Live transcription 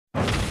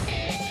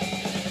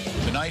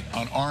tonight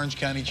on Orange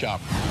County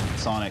Chopper.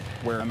 Sonic,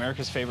 we're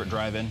America's favorite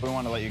drive-in. We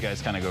want to let you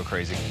guys kind of go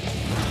crazy.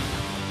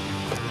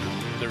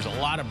 There's a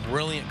lot of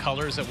brilliant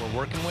colors that we're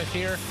working with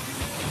here.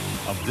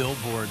 A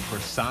billboard for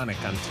Sonic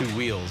on 2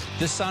 wheels.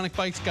 This Sonic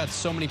bike's got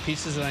so many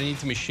pieces that I need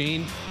to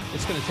machine.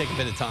 It's going to take a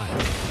bit of time.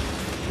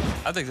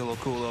 I think they look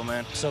cool, though,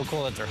 man. So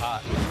cool that they're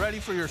hot. Ready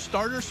for your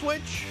starter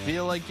switch?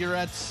 Feel like you're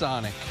at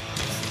Sonic.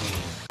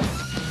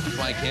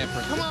 My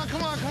camper. Come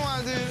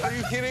on, dude. Are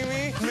you kidding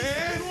me?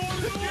 Man!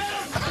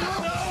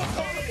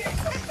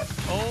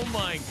 Oh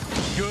my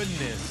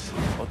goodness.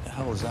 What the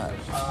hell is that?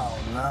 Oh,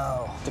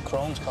 no. The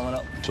chrome's coming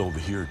up. It's over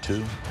here,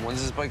 too.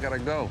 When's this bike gotta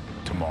go?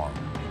 Tomorrow.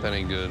 That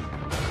ain't good.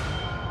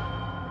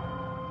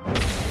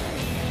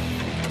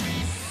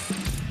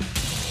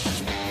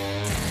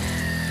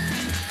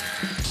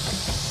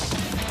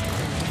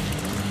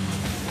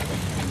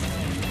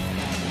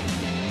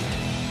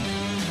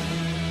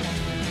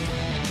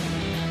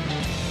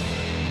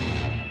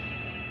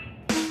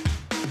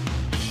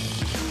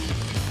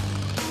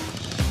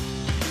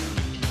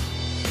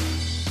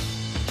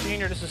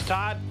 Junior, this is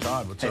Todd.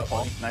 Todd, what's Hey, up, Paul.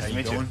 buddy? Nice How to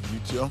meet you. doing? You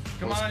too?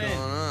 Come on in. What's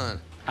going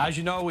on? As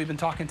you know, we've been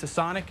talking to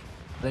Sonic.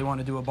 They want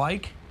to do a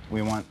bike.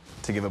 We want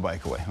to give a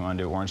bike away. We want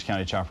to do Orange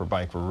County Chopper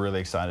bike. We're really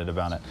excited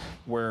about it.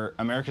 We're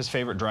America's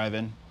favorite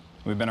drive-in.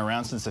 We've been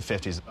around since the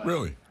 50s.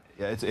 Really?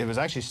 Yeah, it was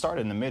actually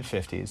started in the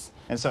mid-50s.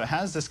 And so it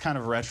has this kind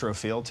of retro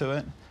feel to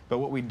it. But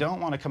what we don't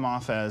want to come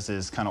off as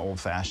is kind of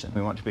old-fashioned.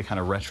 We want to be kind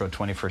of retro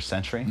 21st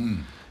century.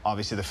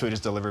 Obviously, the food is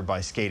delivered by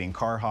skating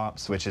car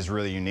hops, which is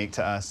really unique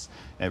to us.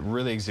 It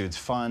really exudes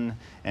fun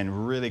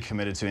and really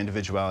committed to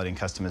individuality and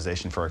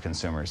customization for our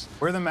consumers.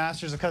 We're the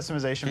masters of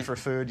customization for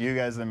food. You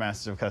guys are the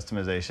masters of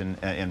customization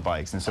in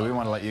bikes. And so we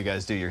want to let you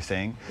guys do your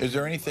thing. Is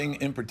there anything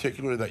in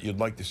particular that you'd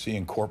like to see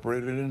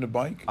incorporated in the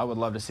bike? I would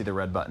love to see the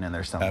red button in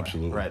there somewhere.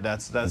 Absolutely. Right,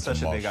 that's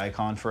such a big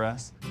icon for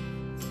us.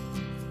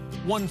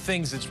 One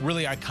thing that's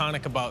really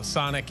iconic about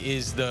Sonic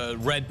is the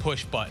red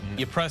push button.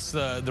 You press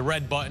the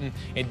red button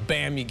and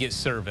bam, you get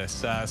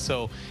service.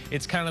 So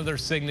it's kind of their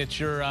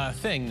signature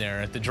thing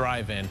there at the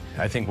drive-in.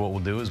 I think what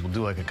we'll do is we'll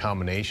do like a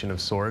combination of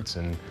sorts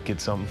and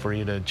get something for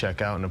you to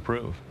check out and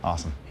approve.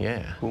 Awesome.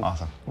 Yeah.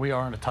 Awesome. We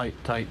are on a tight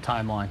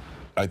timeline.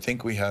 I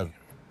think we have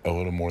a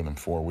little more than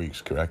 4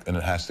 weeks, correct? And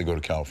it has to go to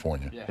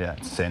California. Yeah,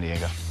 it's San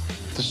Diego.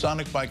 The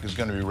Sonic bike is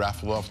going to be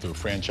raffled off to a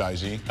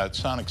franchisee at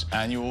Sonic's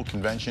annual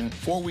convention.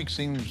 4 weeks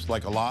seems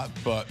like a lot,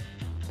 but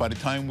by the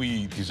time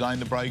we design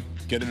the bike,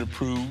 get it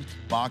approved,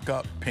 mock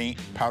up, paint,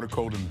 powder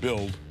coat, and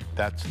build,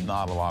 that's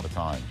not a lot of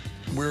time.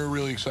 We're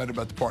really excited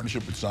about the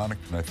partnership with Sonic,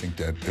 and I think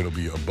that it'll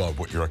be above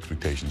what your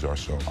expectations are,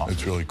 so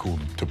It's really cool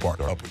to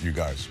partner up with you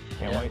guys.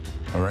 Can't wait.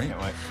 All right?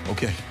 Can't wait.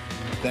 Okay.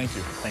 Thank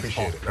you. Thanks,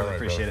 Appreciate Paul. it. All right,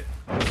 Appreciate it.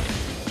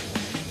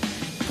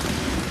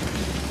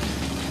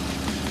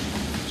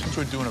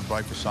 Since we're doing a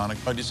bike for Sonic,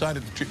 I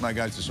decided to treat my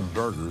guys to some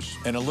burgers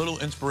and a little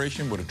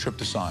inspiration with a trip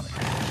to Sonic.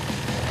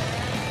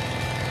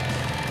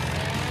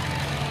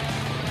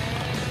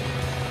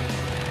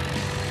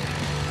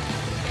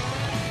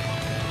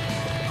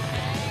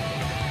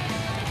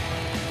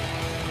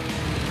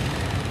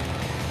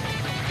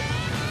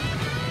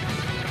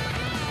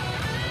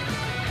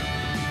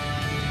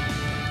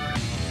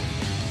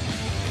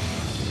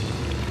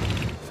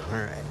 All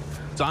right.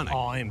 Sonic. Oh,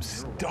 I am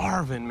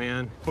starving,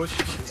 man. Push.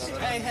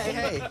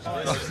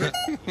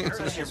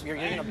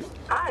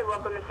 Hi,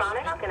 welcome to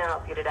Sonic. How can I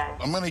help you today?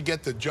 I'm gonna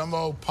get the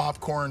jumbo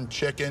popcorn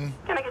chicken.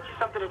 Can I get you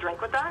something to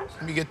drink with that?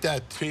 Let me get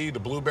that tea, the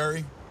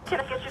blueberry. Can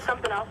I get you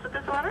something else with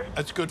this order?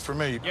 That's good for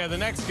me. Yeah, the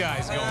next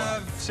guy's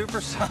going.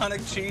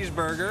 Supersonic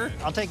cheeseburger.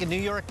 I'll take a New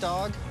York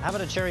dog. How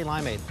about a cherry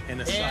limeade? And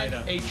a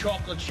cider. a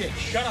chocolate chip.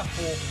 Shut up,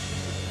 fool.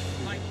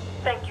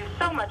 Thank you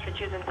so much for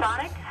choosing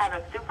Sonic. Have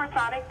a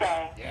supersonic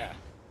day. Yeah.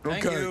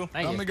 Thank you.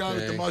 I'm the guy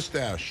with the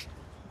mustache.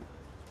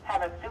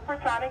 Have a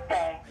supersonic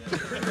day.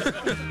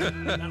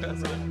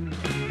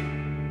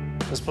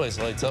 This place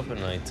lights up at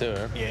night, too,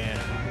 huh?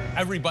 Yeah.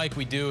 Every bike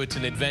we do, it's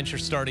an adventure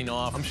starting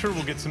off. I'm sure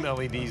we'll get some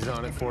LEDs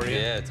on it for you.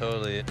 Yeah,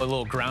 totally. A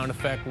little ground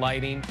effect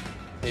lighting.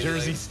 Maybe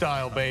Jersey like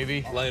style,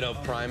 baby. light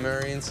up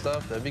primary and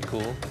stuff. That'd be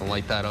cool. And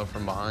light that up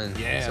from behind.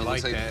 Yeah, so it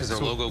like looks that. Because their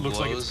So it logo looks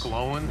glows. like it's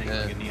glowing.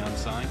 Yeah. Like a neon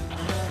sign.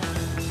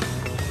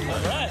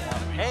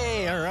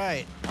 Hey, all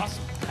right.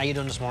 Awesome. How you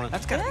doing this morning?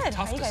 That's Good. kind of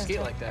How tough you to guys skate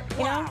doing? like that.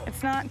 You know,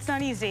 it's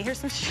not easy. Here's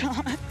some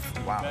shots.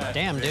 Wow.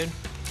 Damn, dude.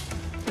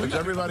 Has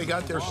everybody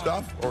got their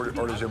stuff, or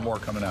is there more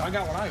coming out? I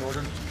got what I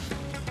ordered.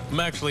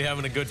 I'm actually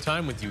having a good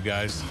time with you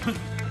guys.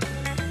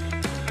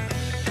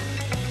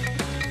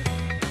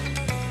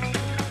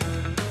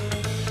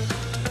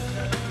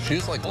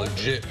 She's like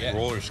legit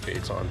roller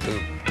skates on,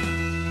 too.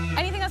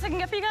 Anything else I can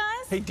get for you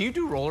guys? Hey, do you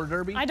do roller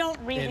derby? I don't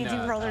really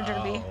do roller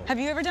derby. Have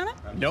you ever done it?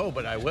 No,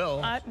 but I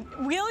will.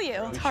 Will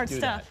you? It's hard do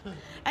stuff.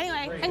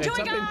 Anyway, enjoy, it's up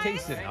in guys.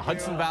 Kingston,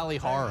 Hudson Valley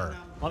Horror.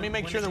 Let me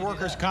make sure the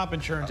workers' comp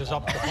insurance is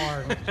up to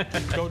par.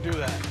 Go do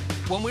that.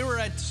 When we were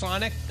at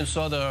Sonic and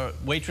saw the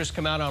waitress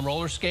come out on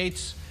roller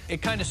skates,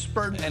 it kind of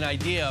spurred an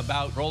idea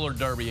about roller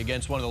derby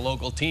against one of the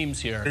local teams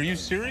here. Are you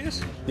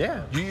serious?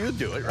 Yeah. You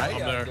do it, right? I'm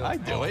there. I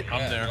do it.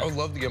 I'm there. I would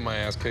love to get my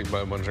ass kicked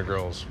by a bunch of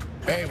girls.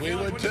 Hey, we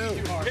would too.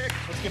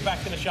 Let's get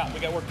back to the shop. We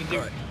got work to do.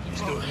 All right,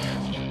 let's do it.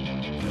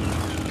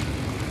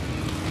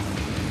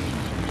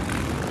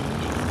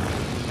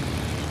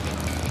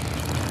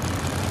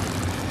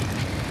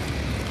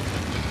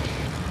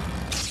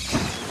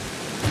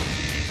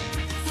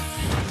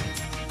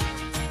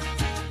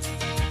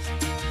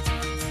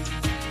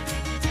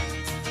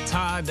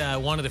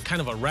 Todd wanted a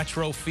kind of a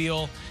retro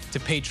feel to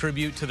pay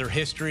tribute to their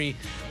history,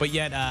 but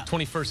yet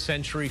 21st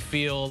century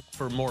feel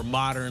for more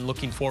modern,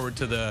 looking forward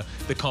to the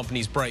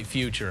company's bright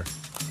future.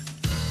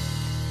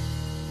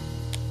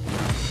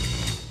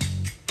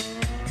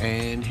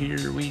 And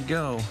here we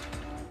go.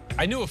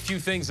 I knew a few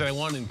things that I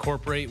wanted to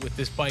incorporate with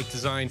this bike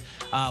design.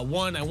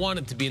 One, I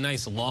wanted it to be a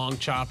nice long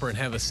chopper and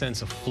have a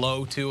sense of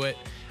flow to it.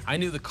 I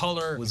knew the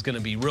color was going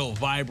to be real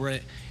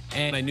vibrant,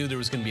 and I knew there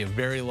was going to be a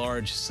very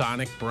large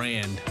Sonic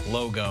brand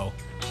logo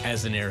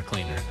as an air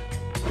cleaner.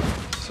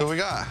 So we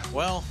got?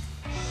 Well,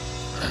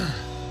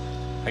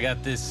 I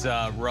got this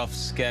rough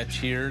sketch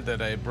here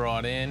that I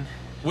brought in.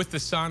 With the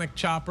Sonic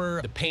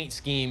chopper, the paint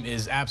scheme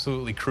is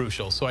absolutely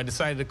crucial. So I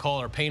decided to call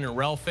our painter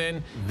Ralph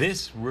in.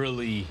 This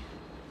really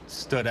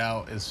stood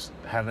out as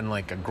having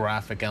like a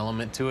graphic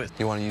element to it.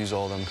 You want to use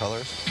all them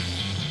colors?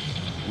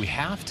 We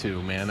have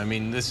to, man. I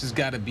mean, this has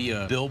got to be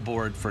a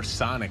billboard for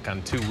Sonic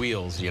on two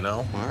wheels, you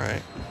know? All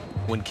right.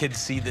 When kids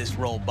see this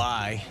roll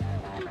by,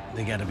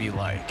 they got to be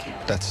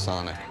like... That's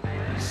Sonic.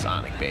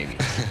 Sonic, baby.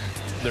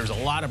 There's a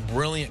lot of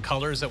brilliant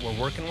colors that we're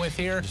working with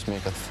here. Just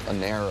make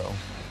an arrow.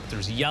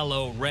 There's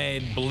yellow,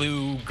 red,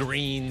 blue,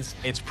 greens.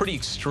 It's pretty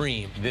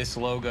extreme. This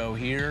logo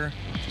here,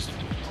 just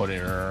put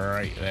it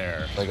right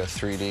there. Like a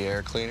 3D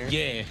air cleaner?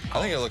 Yeah.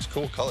 I think it looks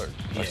cool colored.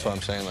 That's what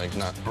I'm saying, like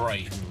not...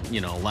 Bright, you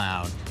know,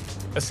 loud.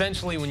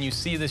 Essentially, when you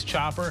see this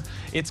chopper,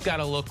 it's got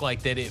to look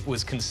like that it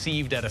was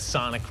conceived at a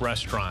Sonic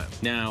restaurant.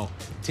 Now,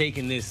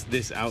 taking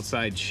this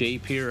outside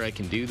shape here, I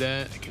can do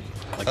that.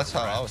 That's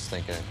how I was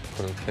thinking.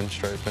 Put a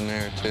pinstripe in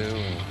there, too,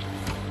 and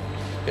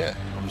yeah.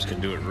 I'm just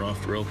going to do it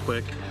rough real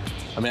quick.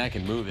 I mean, I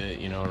can move it,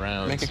 you know,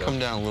 around. Make it come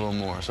down a little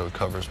more so it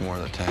covers more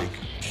of the tank.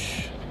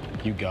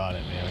 You got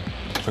it, man.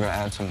 We're gonna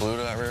add some blue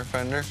to that rear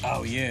fender?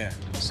 Oh, yeah.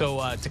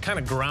 So to kind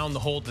of ground the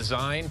whole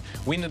design,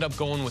 we ended up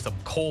going with a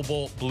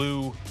cobalt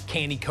blue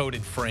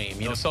candy-coated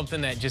frame, you know,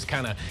 something that just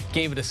kind of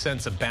gave it a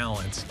sense of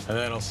balance. And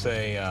then I'll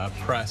say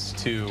press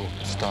to...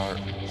 Start.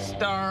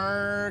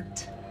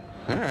 Start.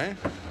 All right.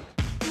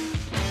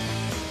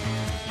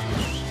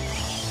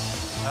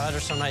 They're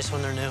so nice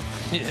when they're new.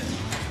 Yeah.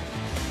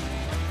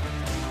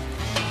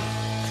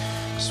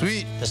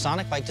 Sweet. The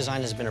Sonic bike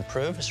design has been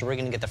approved, so we're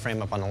going to get the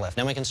frame up on the lift.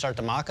 Then we can start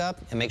the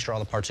mock-up and make sure all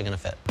the parts are going to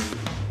fit.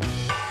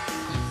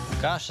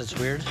 Gosh, that's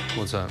weird.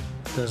 What's that?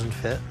 Doesn't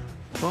fit.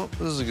 Well,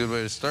 this is a good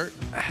way to start.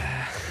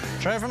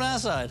 Try it from that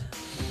side.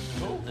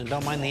 And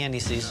don't mind the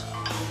anti-seize.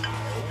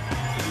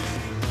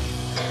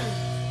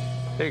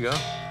 There you go.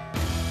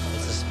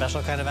 It's a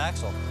special kind of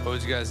axle. What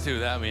would you guys do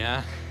without me,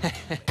 huh?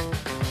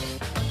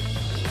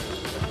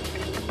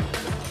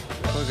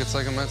 Look, it's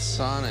like I'm at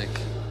Sonic.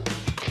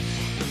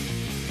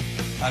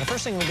 The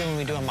first thing we do when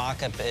we do a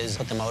mock-up is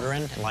put the motor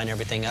in and line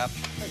everything up.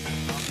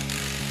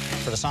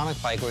 For the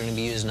Sonic bike, we're going to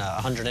be using a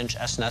 100-inch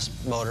S&S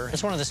motor.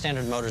 It's one of the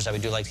standard motors that we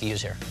do like to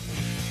use here.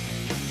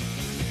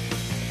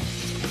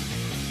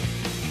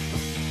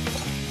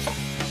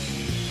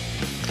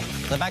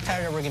 The back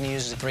tire we're going to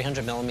use is a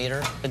 300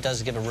 millimeter. It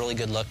does give a really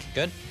good look.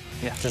 Good?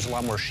 Yeah. There's a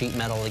lot more sheet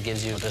metal that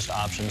gives you just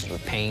options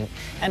with paint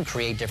and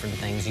create different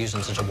things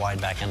using such a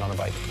wide back end on a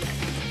bike.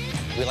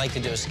 We like to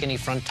do a skinny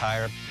front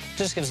tire.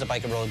 Just gives the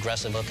bike a real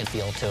aggressive look and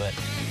feel to it.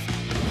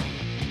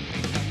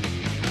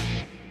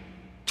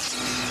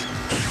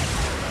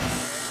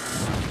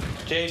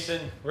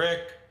 Jason,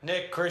 Rick,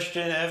 Nick,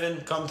 Christian,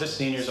 Evan, come to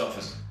senior's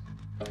office.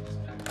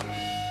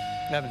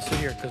 Evan, sit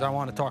here, because I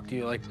want to talk to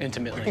you, like,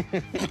 intimately.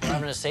 We're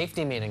having a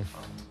safety meeting.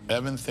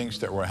 Evan thinks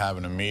that we're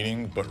having a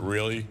meeting, but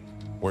really,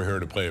 we're here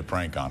to play a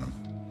prank on him.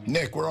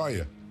 Nick, where are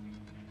you?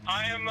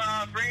 I am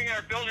bringing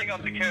our building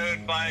up to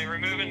code by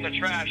removing the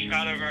trash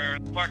out of our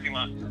parking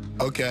lot.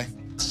 Okay.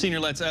 Senior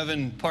lets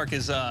Evan park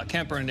his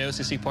camper in the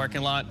OCC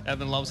parking lot.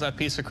 Evan loves that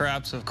piece of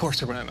crap, so of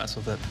course we're gonna mess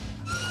with it.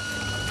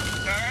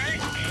 All right.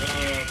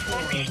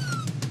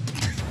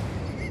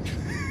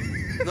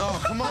 No,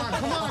 come on,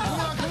 dude.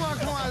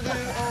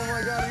 Oh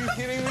my God, are you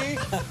kidding me?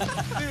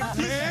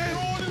 Dude, man.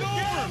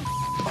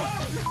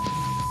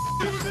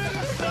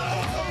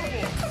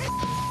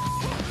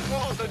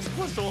 Oh, I just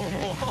pushed a little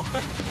more.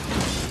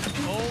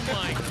 Oh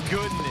my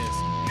goodness.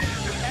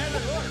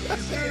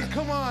 Dude,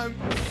 come on.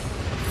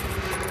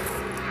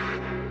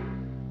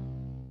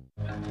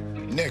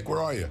 Nick, where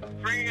are you?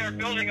 Bringing our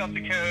building up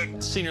to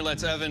code. Senior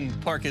lets Evan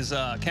park his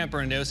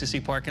camper in the OCC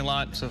parking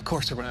lot, so of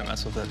course we're gonna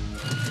mess with it.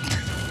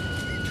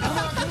 Come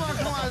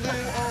on, dude.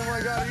 Oh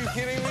my God, are you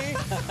kidding me?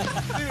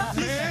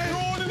 Dude, man.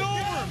 Rolling it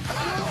over.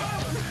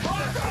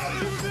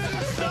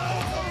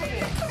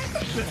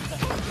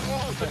 Oh,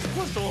 I just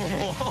pushed a little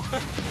more.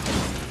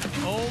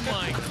 Oh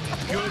my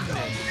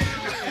goodness.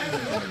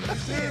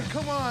 Dude,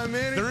 come on,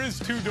 man. There is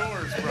 2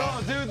 doors, bro.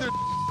 Oh, dude, they're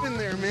in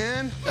there,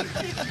 man.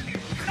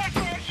 That's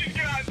what you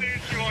got,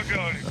 dude. You want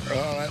code.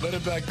 All right, let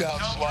it back down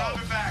slow.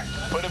 Drop it back.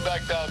 Put it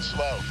back down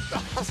slow.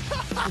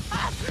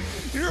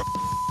 You're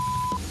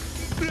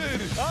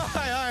dude. All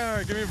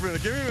right. Give me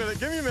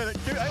a minute.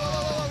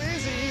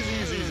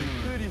 Easy.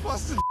 Dude, you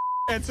busted.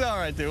 It's all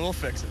right, dude. We'll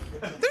fix it.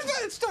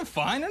 It's still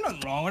fine. There's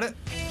nothing wrong with it.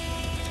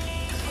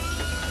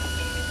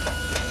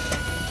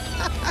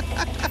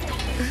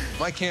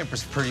 My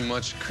camper's pretty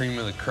much cream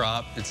of the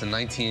crop. It's a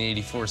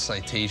 1984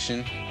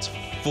 Citation. It's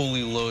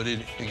fully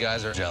loaded. The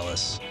guys are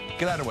jealous.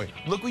 Get out of the way.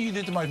 Look what you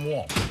did to my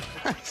wall.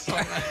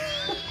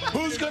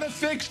 Who's gonna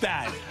fix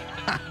that?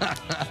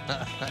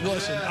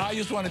 Listen, I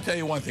just want to tell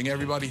you one thing.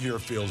 Everybody here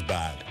feels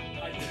bad.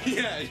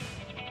 Yeah.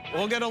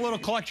 We'll get a little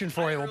collection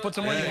for you. We'll put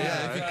some money in.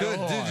 Yeah, if you could,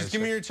 dude, just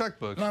give me your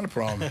checkbook. Not a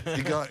problem.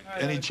 You got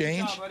any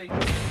change?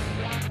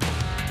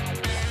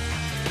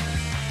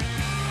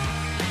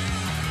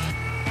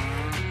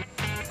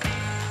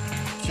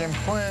 Jim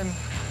Quinn.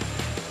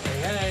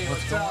 Hey,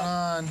 What's going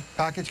on?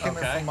 Package came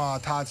in from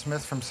Todd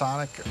Smith from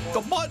Sonic.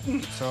 The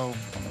button. So,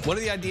 one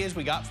of the ideas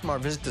we got from our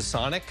visit to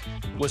Sonic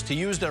was to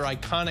use their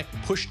iconic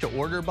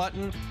push-to-order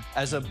button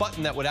as a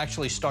button that would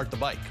actually start the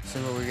bike. See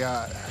what we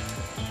got.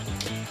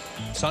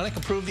 Sonic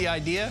approved the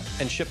idea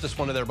and shipped us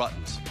one of their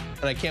buttons.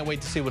 And I can't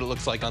wait to see what it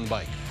looks like on the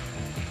bike.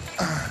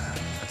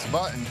 It's a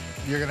button.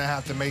 You're going to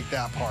have to make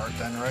that part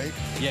then, right?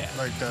 Yeah.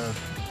 Like the...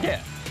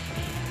 Yeah.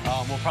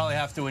 We'll probably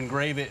have to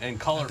engrave it and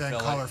color then fill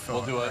color it. fill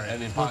We'll it, do right.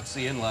 an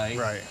epoxy inlay.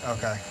 Right,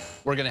 okay.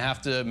 We're going to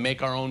have to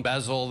make our own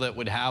bezel that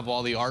would have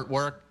all the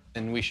artwork,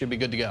 and we should be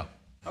good to go.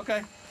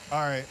 Okay.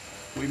 All right.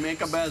 We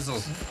make a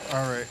bezel.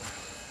 All right.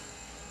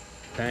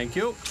 Thank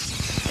you.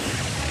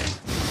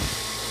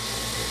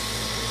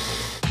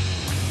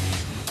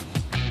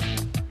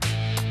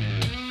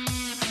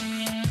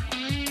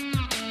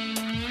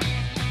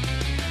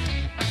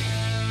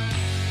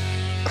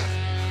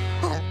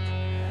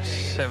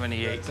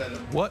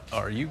 What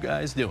are you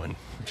guys doing?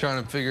 I'm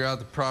trying to figure out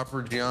the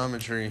proper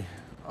geometry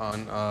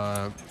on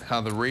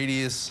how the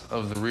radius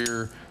of the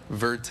rear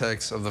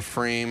vertex of the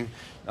frame.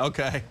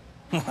 Okay.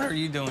 What are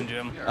you doing,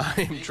 Jim?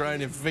 I'm trying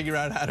to figure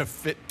out how to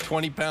fit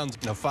 20 pounds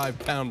in a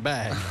 5-pound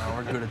bag. Oh,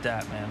 we're good at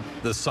that, man.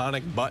 The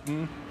Sonic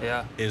button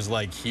is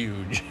like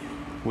huge.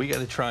 We got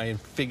to try and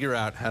figure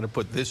out how to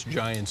put this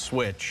giant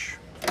switch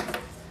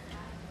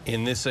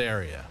in this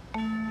area.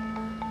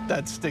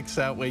 That sticks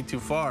out way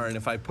too far, and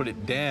if I put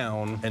it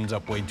down, ends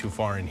up way too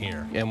far in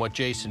here. And what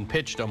Jason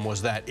pitched them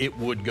was that it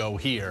would go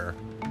here.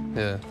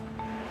 Yeah.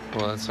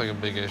 Well, that's like a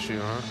big issue,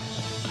 huh?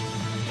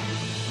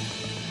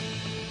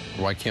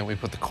 Why can't we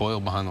put the coil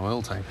behind the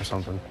oil tank or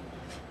something?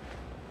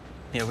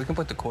 Yeah, we can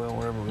put the coil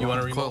wherever we want. You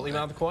want to remotely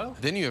mount the coil?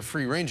 Then you have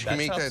free range. You can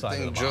make that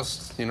thing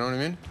just, you know what I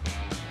mean?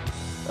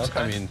 Okay.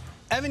 I mean,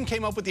 Evan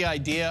came up with the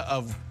idea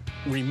of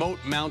remote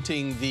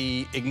mounting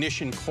the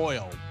ignition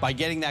coil. By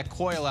getting that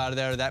coil out of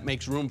there, that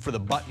makes room for the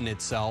button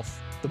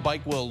itself. The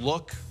bike will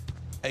look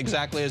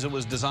exactly as it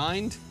was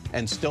designed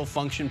and still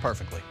function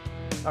perfectly.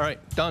 All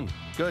right, done.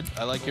 Good.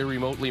 I like your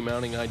remotely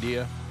mounting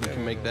idea. We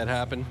can make that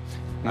happen.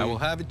 I will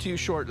have it to you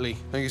shortly.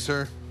 Thank you,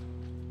 sir.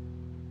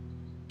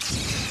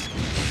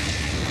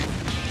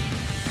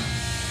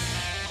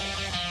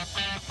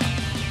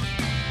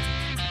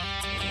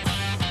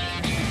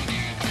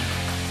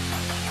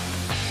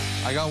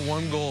 I got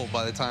one goal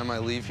by the time I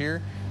leave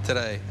here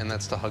today, and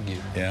that's to hug you.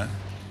 Yeah?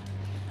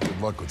 Good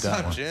luck with What's that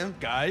up, one. Jim?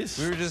 Guys?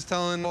 We were just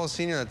telling all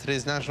senior that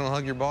today's National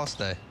Hug Your Boss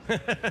Day.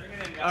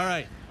 All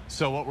right,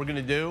 so what we're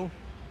gonna do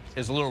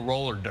is a little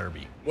roller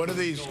derby. What are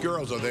these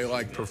girls? Are they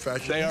like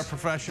professionals? They are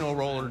professional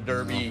roller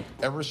derby.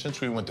 Ever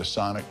since we went to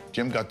Sonic,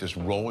 Jim got this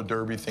roller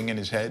derby thing in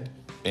his head,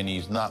 and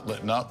he's not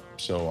letting up,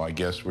 so I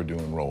guess we're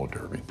doing roller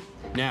derby.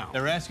 Now,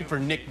 they're asking for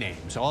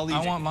nicknames. All these.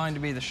 I want mine to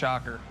be the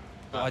Shocker.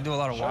 I do a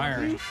lot of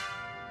wiring.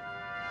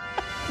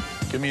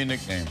 Give me a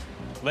nickname.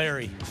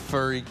 Larry.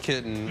 Furry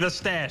kitten. The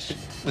Stash.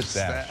 The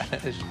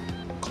stash.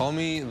 Call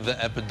me the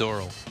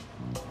epidural.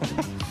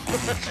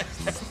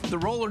 The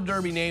roller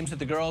derby names that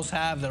the girls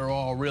have that are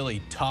all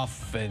really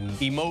tough and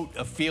emote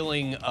a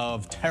feeling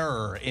of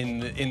terror in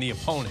the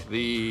opponent.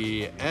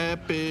 The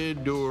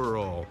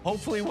epidural.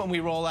 Hopefully when we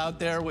roll out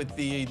there with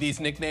these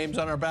nicknames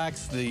on our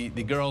backs, the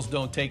girls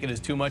don't take it as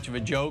too much of a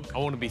joke. I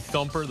want to be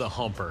Thumper the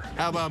Humper.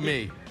 How about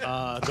me?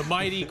 The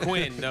Mighty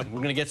Quinn.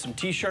 We're gonna get some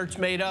t-shirts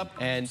made up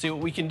and see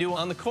what we can do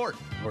on the court,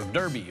 or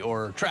derby,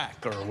 or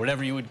track, or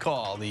whatever you would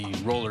call the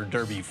roller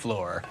derby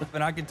floor.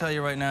 But I can tell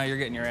you right now, you're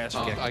getting your ass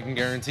kicked. I can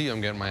guarantee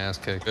I'm getting my ass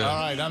kicked. All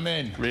right, I'm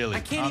in. Really? I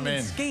can't I'm even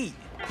in. skate.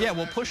 Yeah,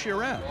 we'll push you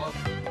around.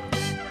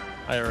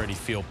 I already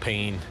feel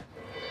pain.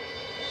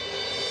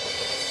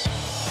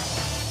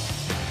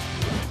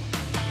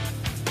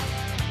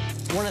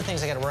 One of the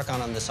things I got to work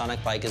on the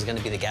Sonic bike is going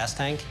to be the gas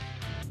tank.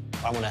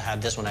 I want to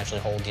have this one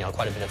actually hold,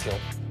 quite a bit of fuel.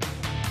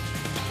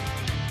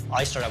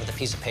 I started out with a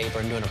piece of paper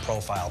and doing a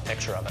profile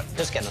picture of it,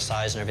 just getting the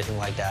size and everything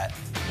like that.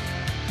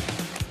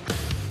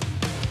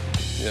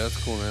 Yeah,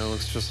 that's cool, man. It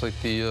looks just like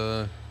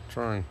the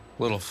drawing.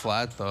 A little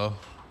flat, though.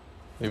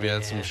 Maybe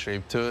add some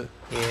shape to it.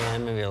 Yeah,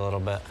 maybe a little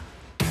bit.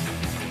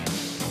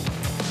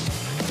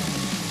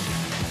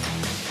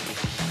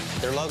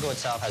 Their logo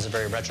itself has a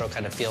very retro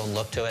kind of feel and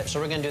look to it. So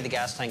we're going to do the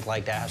gas tank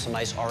like that, have some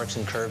nice arcs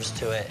and curves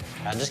to it,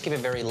 and just keep it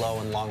very low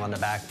and long on the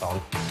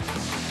backbone.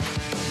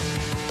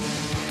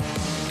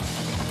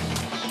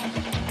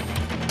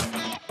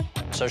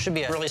 So it should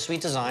be a really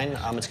sweet design.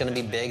 It's going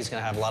to be big, it's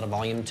going to have a lot of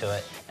volume to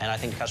it, and I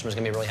think the customer's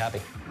going to be really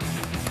happy.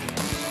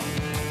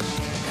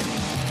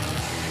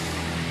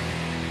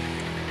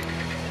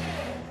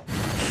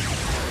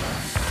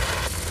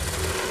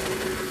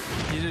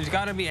 There's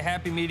got to be a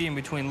happy medium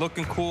between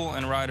looking cool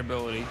and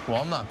rideability.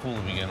 Well, I'm not cool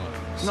to begin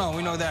with. No,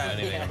 we know that.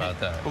 Anything about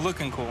that. But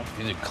looking cool.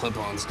 These are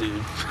clip-ons,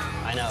 dude.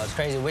 I know, it's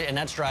crazy, and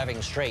that's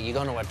driving straight. You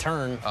go into a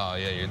turn. Oh,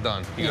 yeah, you're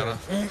done. You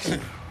gotta...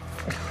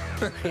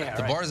 Yeah,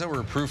 the right. bars that were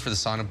approved for the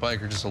Sonic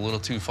bike are just a little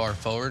too far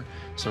forward,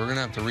 so we're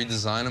gonna have to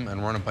redesign them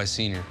and run it by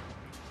senior.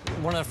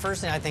 One of the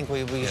first things I think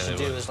we should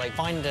do is like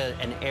find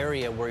an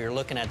area where you're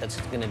looking at that's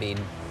going to be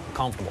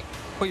comfortable.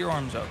 Put your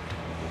arms up.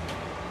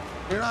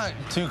 You're not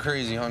too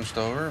crazy hunched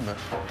over, but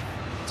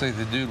it's like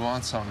the dude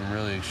wants something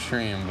really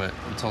extreme, but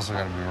it's also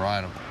gotta be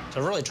rideable.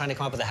 So really trying to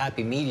come up with a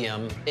happy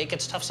medium. It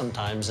gets tough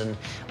sometimes, and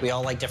we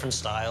all like different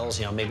styles.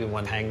 You know, maybe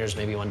one hangers,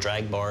 maybe one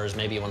drag bars,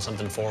 maybe one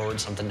something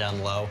forward, something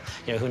down low.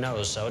 You know, who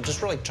knows? So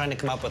just really trying to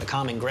come up with a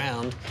common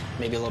ground,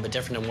 maybe a little bit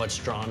different than what's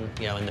drawn,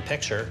 you know, in the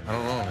picture. I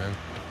don't know, man.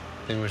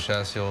 I think we should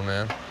ask the old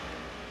man.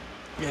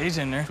 Yeah, he's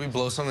in there. Should we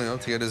blow something up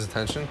to get his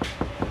attention?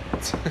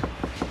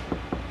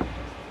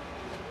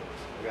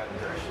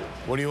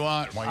 What do you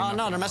want? Why Oh,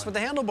 no, they're messing with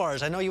the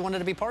handlebars. I know you wanted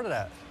to be part of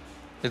that.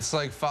 It's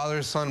like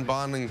father-son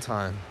bonding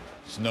time.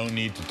 There's no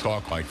need to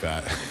talk like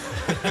that.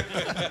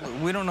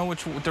 We don't know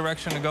which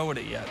direction to go with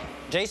it yet.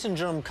 Jason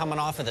drew him coming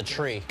off of the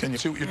tree. Can you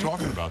see what you're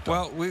talking about,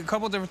 though? Well, a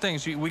couple different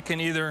things. We can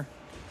either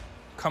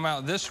come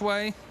out this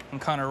way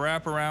and kind of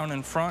wrap around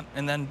in front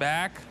and then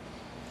back,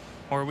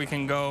 or we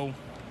can go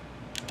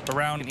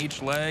around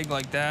each leg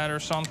like that or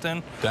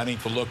something. That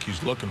ain't the look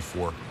he's looking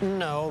for.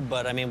 No,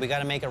 but I mean, we got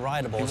to make it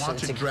rideable. He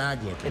wants a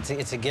drag look.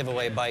 It's a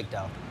giveaway bike,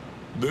 though.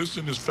 This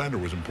and his fender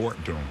was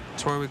important to him.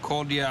 That's why we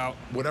called you out.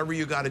 Whatever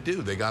you got to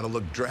do, they got to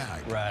look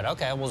drag. Right,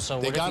 okay, well,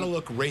 so... They got to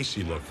look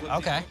racy look.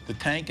 Okay. The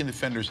tank and the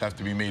fenders have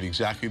to be made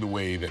exactly the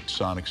way that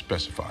Sonic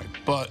specified.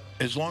 But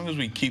as long as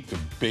we keep the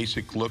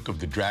basic look of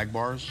the drag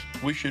bars,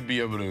 we should be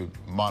able to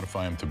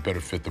modify them to better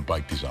fit the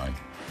bike design.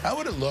 How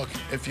would it look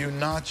if you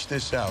notch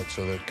this out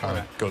so that it kind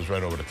of goes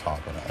right over the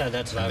top of that?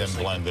 That's what I and was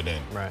then blend thinking.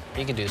 it in. Right,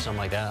 you could do something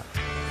like that.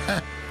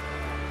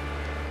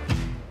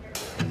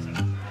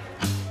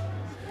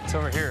 It's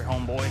over here,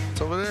 homeboy.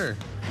 It's over there.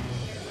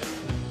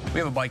 We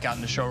have a bike out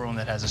in the showroom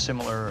that has a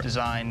similar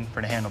design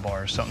for the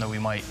handlebars, something that we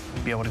might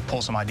be able to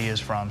pull some ideas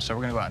from, so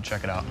we're gonna go out and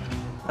check it out.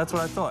 That's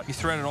what I thought. You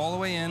thread it all the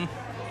way in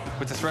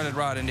with the threaded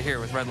rod into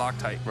here with red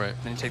Loctite. Right.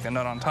 Then you take the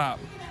nut on top,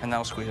 and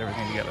that'll squeeze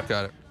everything together.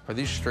 Got it. Are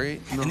these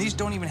straight? And these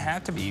don't even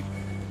have to be.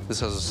 This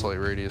has a slight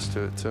radius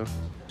to it, too.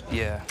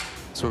 Yeah.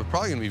 So we're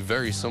probably gonna be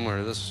very similar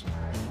to this.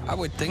 I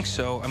would think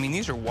so. I mean,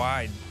 these are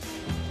wide.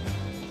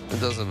 It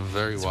does have a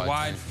very It's wide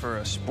wide tank. for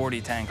a sporty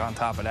tank on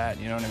top of that,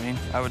 you know what I mean?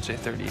 I would say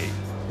 38.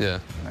 Yeah.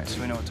 All right,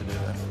 so we know what to do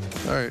then.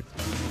 All right.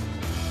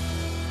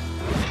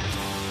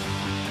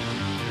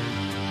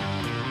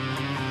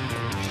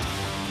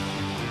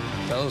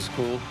 That was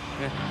cool.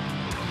 Yeah.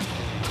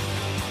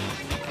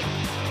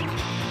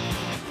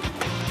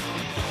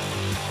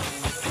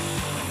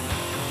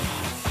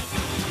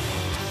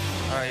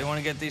 All right, you want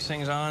to get these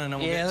things on, and then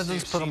we'll Yeah, get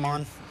let's put them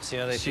on. See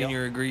how they feel.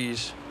 Senior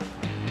agrees.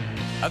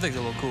 I think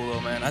they look cool,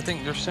 though, man. I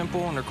think they're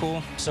simple and they're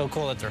cool. So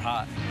cool that they're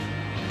hot.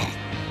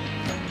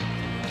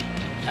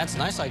 That's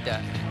nice like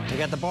that. We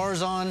got the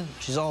bars on.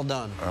 She's all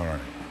done. All right.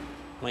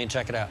 Why don't you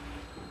check it out?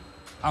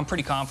 I'm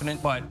pretty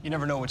confident, but you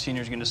never know what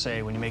Senior's gonna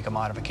say when you make a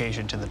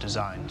modification to the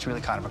design. It's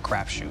really kind of a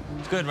crapshoot.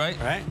 It's good, right?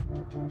 Right?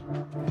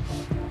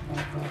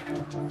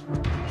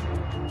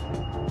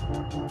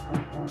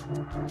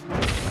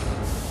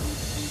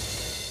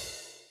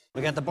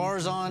 We got the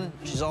bars on.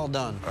 She's all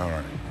done. All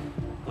right.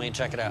 Why don't you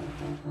check it out?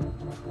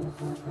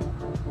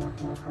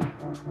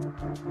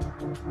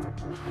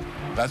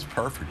 That's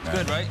perfect, man.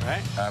 Good, right?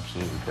 Right?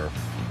 Absolutely perfect.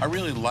 I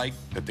really like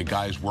that the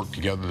guys work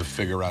together to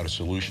figure out a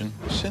solution.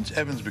 Since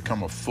Evan's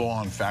become a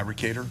full-on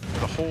fabricator,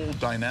 the whole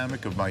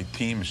dynamic of my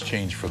team has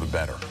changed for the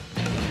better.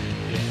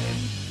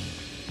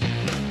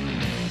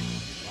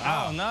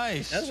 Wow,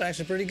 nice. That's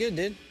actually pretty good,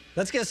 dude.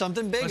 Let's get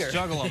something bigger. Let's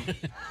juggle them.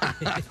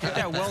 Get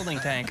that welding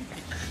tank.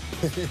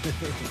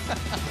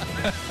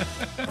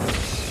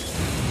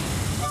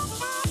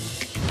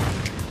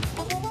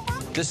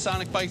 This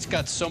Sonic bike's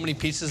got so many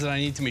pieces that I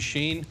need to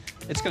machine,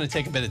 it's going to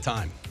take a bit of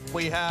time.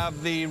 We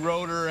have the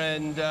rotor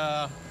and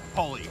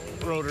pulley,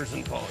 rotors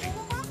and pulley.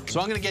 So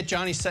I'm going to get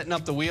Johnny setting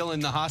up the wheel in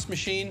the Haas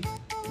machine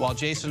while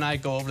Jason and I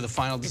go over the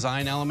final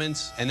design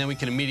elements, and then we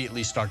can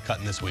immediately start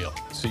cutting this wheel.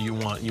 So you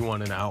want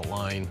an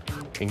outline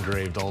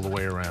engraved all the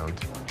way around.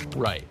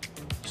 Right.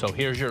 So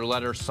here's your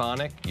letter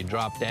Sonic. You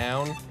drop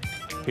down.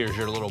 Here's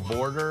your little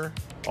border.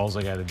 All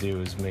I got to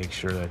do is make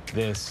sure that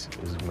this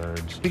is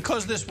merged.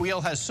 Because this wheel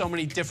has so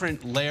many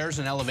different layers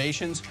and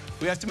elevations,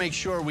 we have to make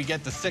sure we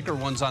get the thicker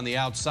ones on the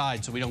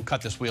outside so we don't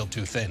cut this wheel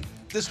too thin.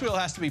 This wheel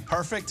has to be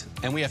perfect,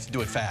 and we have to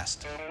do it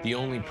fast. The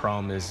only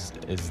problem is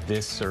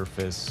this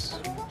surface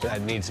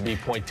that needs to be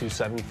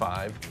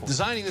 0.275.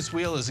 Designing this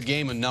wheel is a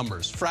game of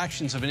numbers,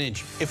 fractions of an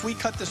inch. If we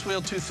cut this wheel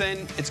too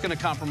thin, it's going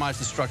to compromise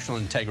the structural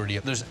integrity.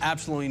 There's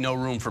absolutely no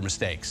room for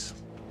mistakes.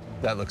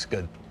 That looks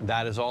good.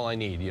 That is all I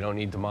need. You don't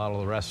need to model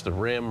the rest of the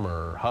rim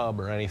or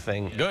hub or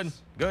anything. Good,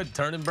 good.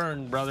 Turn and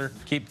burn, brother.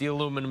 Keep the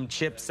aluminum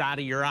chips out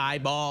of your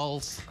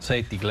eyeballs.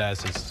 Safety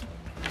glasses.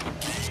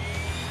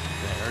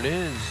 There it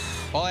is.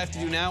 All I have to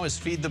do now is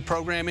feed the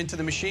program into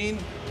the machine,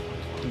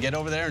 and get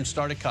over there and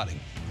start it cutting.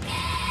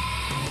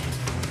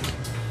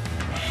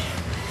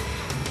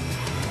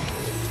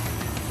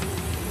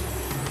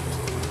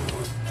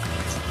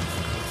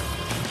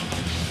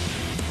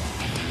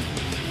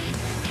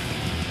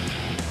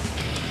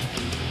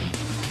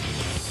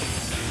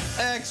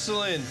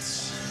 Excellent.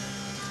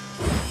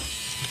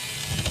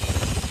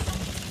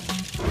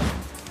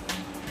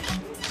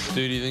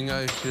 Dude, do you think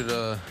I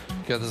should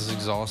get this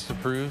exhaust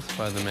approved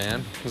by the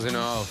man? Because I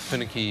know how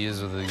finicky he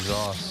is with the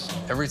exhaust.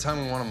 Every time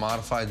we want to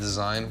modify a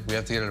design, we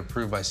have to get it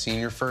approved by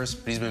Senior first,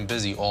 but he's been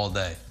busy all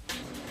day.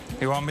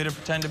 You want me to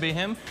pretend to be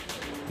him?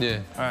 Yeah.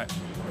 All right.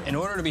 In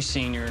order to be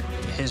Senior,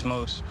 his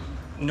most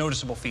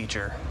noticeable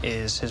feature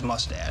is his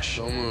mustache.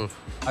 Don't move.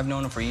 I've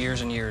known him for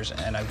years and years,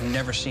 and I've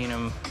never seen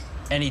him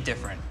any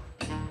different.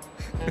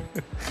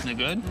 Is it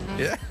good?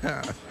 Yeah.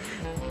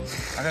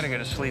 I gotta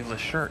get a sleeveless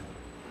shirt.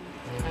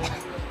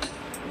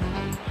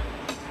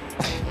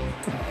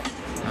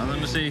 Now let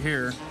me see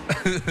here.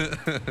 Here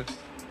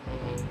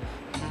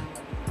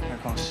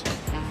comes.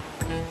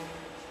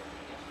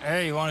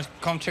 Hey, you want to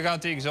come check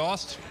out the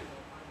exhaust?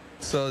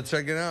 So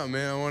check it out,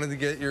 man. I wanted to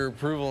get your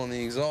approval on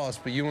the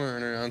exhaust, but you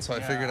weren't around, so I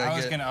figured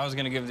I was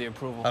gonna give the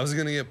approval. I was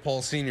gonna get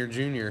Paul Senior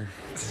Jr.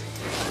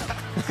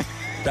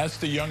 That's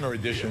the younger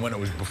edition when it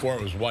was before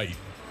it was white.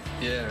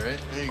 Yeah, right?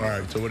 All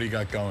right, so what do you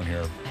got going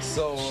here?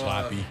 So,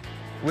 Sloppy.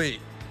 Wait,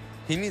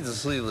 he needs a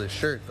sleeveless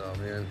shirt, though,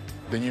 man.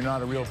 Then you're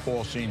not a real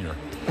Paul Senior.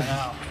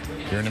 No.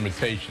 You're an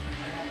imitation.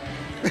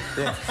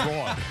 You're a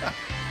fraud.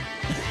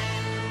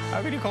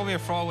 How could you call me a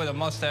fraud with a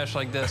mustache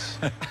like this?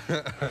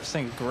 This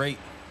thing's great.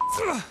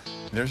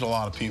 There's a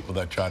lot of people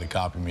that try to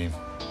copy me.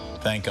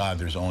 Thank God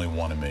there's only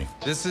one of me.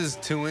 This is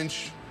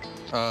 2-inch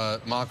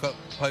mock-up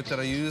pipe that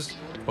I used,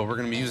 but we're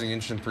gonna be using 1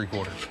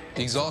 3/4.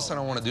 The exhaust that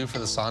I want to do for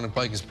the Sonic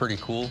bike is pretty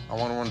cool. I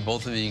want to run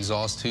both of the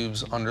exhaust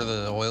tubes under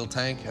the oil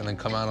tank and then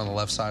come out on the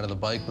left side of the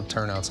bike with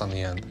turnouts on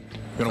the end.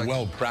 You're gonna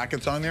weld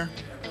brackets on there?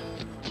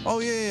 Oh,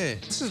 yeah.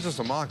 This is just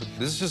a mock-up.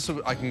 This is just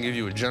so I can give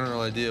you a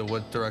general idea of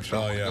what direction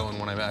I want to go in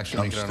when I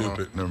actually make it on the road. I'm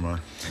stupid. Never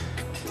mind.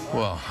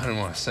 Well, I didn't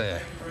want to say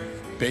it.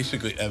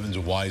 Basically, Evan's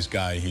a wise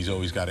guy. He's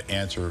always got to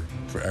answer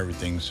for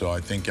everything, so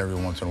I think every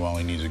once in a while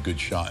he needs a good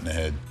shot in the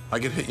head. I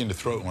could hit you in the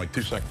throat in like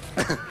 2 seconds.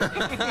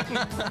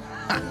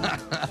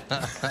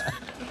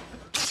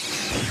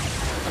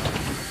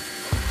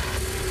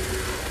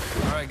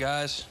 All right,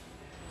 guys.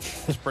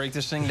 Let's break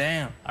this thing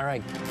down. All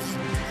right.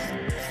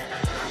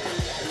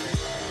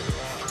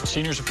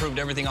 Senior's approved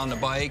everything on the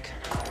bike.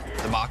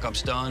 The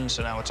mock-up's done,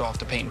 so now it's off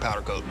to paint and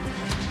powder coat.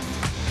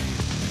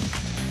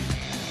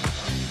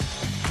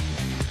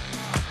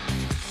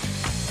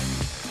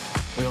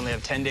 We only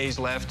have 10 days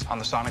left on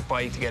the Sonic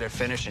bike to get it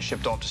finished and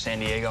shipped off to San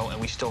Diego, and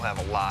we still have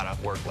a lot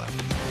of work left.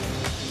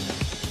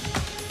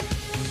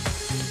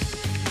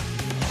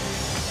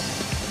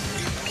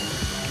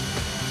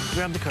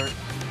 Grab the cart.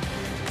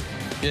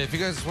 Yeah, if you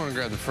guys just want to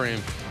grab the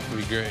frame, it'd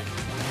be great.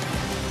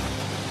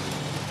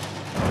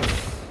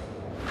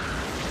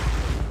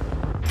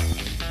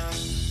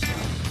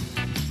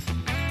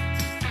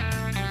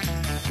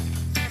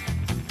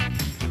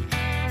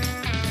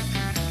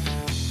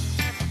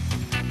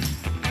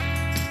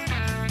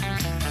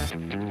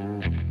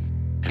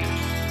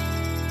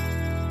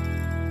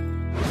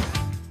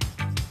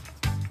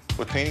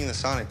 With painting the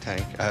Sonic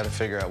tank, I had to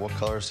figure out what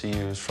colors to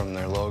use from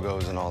their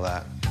logos and all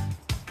that.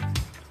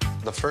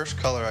 The first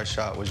color I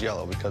shot was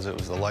yellow because it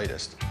was the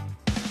lightest.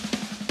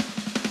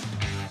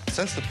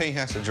 Since the paint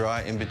has to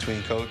dry in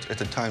between coats,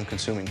 it's a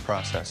time-consuming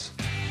process.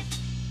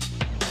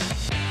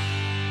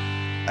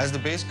 As the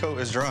base coat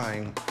is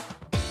drying,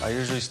 I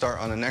usually start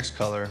on the next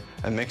color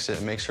and mix it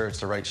and make sure it's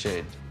the right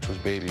shade, which was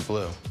baby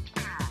blue.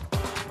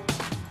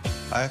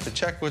 I have to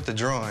check with the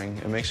drawing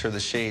and make sure the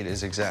shade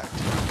is exact.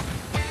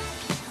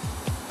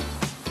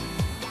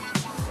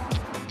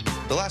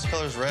 The last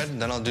color is red,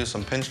 then I'll do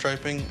some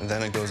pinstriping, and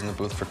then it goes in the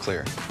booth for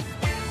clear.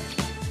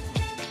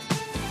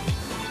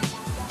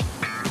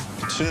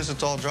 As soon as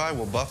it's all dry,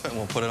 we'll buff it and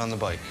we'll put it on the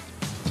bike.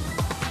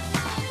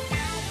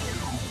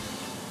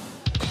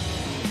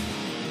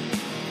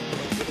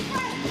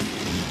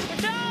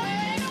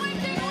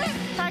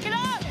 Pack it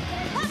up!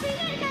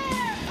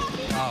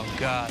 Oh,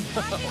 God.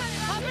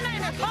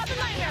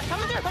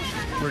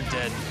 We're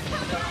dead.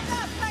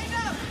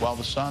 While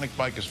the Sonic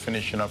bike is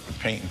finishing up the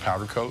paint and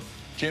powder coat,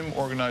 Jim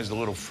organized a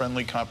little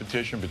friendly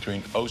competition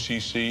between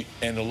OCC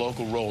and the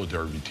local roller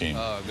derby team.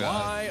 Oh, God.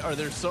 Why are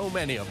there so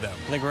many of them?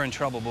 I think we're in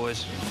trouble,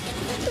 boys.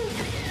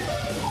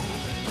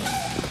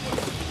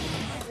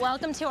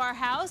 Welcome to our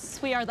house.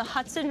 We are the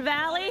Hudson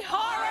Valley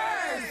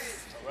Horrors.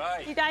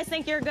 Right. You guys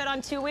think you're good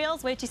on 2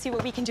 wheels? Wait to see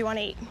what we can do on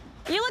 8.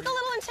 You look a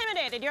little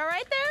intimidated. You all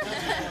right there?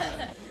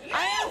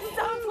 I am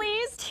so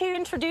pleased to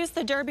introduce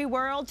the Derby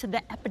world to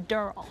the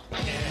epidural.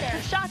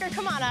 There, Shocker,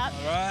 come on up.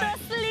 All right.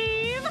 The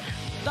sleeve,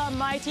 the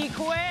mighty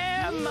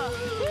Quim.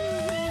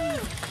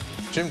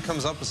 Jim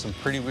comes up with some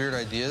pretty weird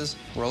ideas.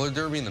 Roller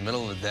derby in the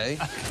middle of the day.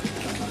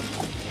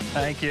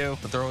 Thank you.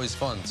 But they're always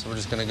fun, so we're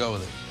just gonna go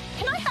with it.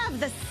 Can I have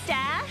the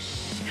stash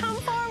come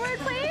forward,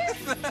 please?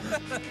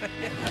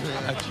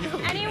 That's you.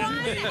 Anyone?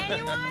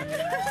 Anyone?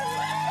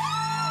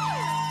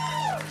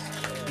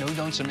 You know, we've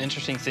done some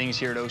interesting things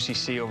here at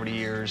OCC over the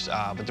years,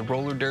 but the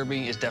roller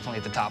derby is definitely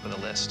at the top of the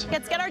list.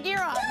 Let's get our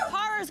gear on.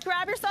 Horrors,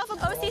 grab yourself an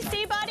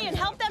OCC buddy and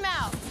help them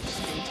out.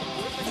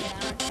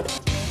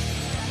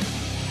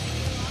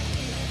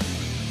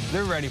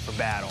 They're ready for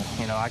battle.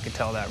 You know, I could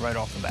tell that right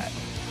off the bat.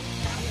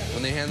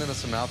 When they handed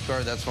us a mouth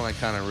guard, that's when I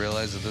kind of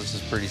realized that this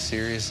is pretty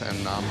serious,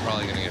 and I'm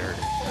probably gonna get hurt.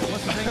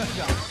 What's the thing you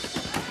got?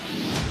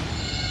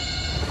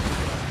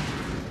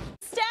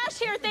 Stash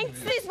here thinks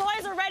these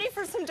boys are ready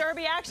for some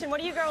derby action. What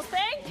do you girls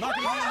think?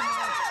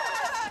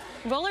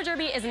 Roller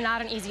derby is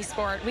not an easy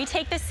sport. We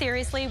take this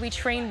seriously. We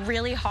train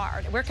really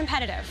hard. We're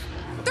competitive.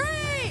 3,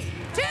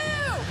 2,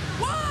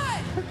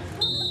 1.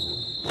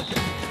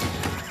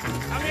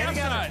 On the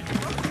outside.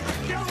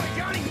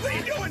 Johnny, what are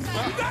you doing?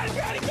 You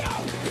gotta go!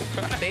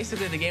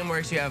 Basically, the game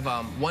works. You have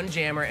 1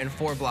 jammer and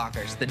 4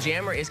 blockers. The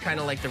jammer is kind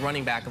of like the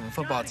running back of a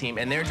football team,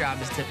 and their job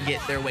is to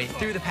get their way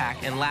through the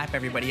pack and lap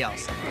everybody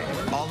else.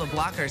 All the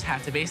blockers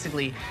have to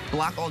basically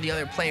block all the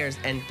other players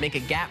and make a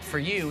gap for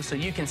you so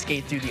you can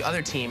skate through the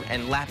other team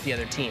and lap the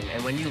other team.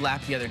 And when you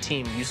lap the other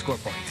team, you score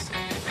points.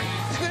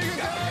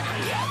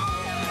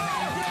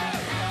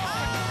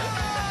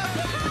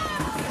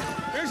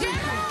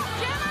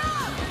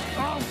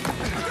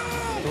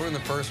 During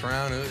the first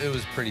round, it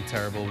was pretty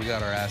terrible. We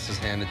got our asses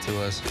handed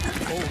to us.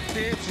 Oh,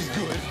 damn, she's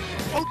good.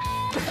 Oh,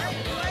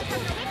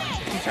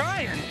 I'm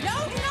trying.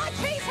 No, do not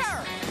chase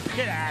her.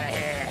 Get out of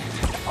here.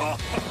 Oh.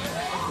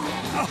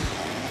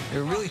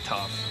 They're really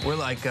tough. We're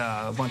like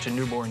a bunch of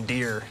newborn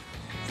deer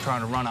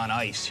trying to run on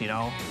ice, you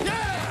know? Get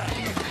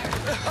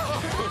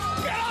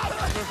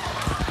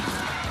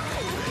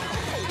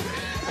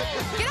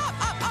up,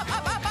 up, up,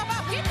 up, up, up,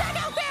 up. Get back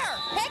out there.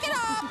 Pick it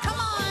up. Come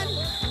on.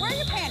 Where are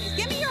your panties?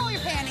 Give me all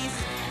your panties.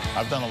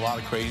 I've done a lot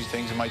of crazy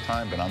things in my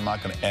time, but I'm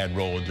not going to add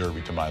roller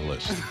derby to my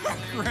list.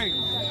 Great.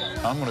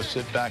 I'm going to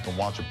sit back and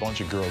watch a bunch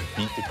of girls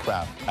beat the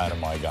crap out of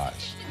my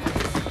guys.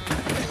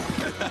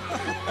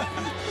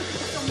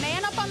 So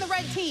man up on the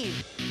red team.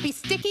 Be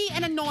sticky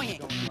and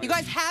annoying. You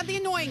guys have the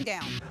annoying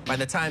down. By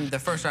the time the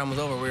first round was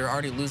over, we were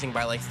already losing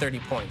by like 30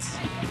 points.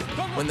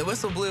 When the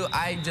whistle blew,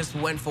 I just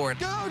went for it.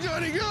 Go,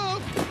 Johnny,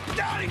 go!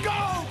 Johnny,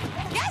 go!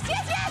 Yes,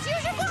 yes, yes!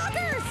 Use your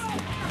blockers!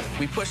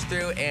 We pushed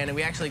through, and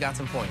we actually got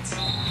some points.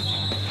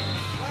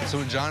 So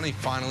when Johnny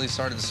finally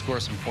started to score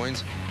some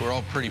points, we were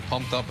all pretty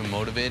pumped up and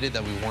motivated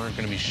that we weren't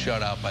going to be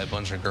shut out by a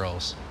bunch of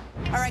girls.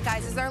 All right,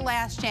 guys, this is our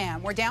last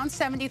jam. We're down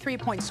 73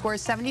 points. Score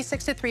is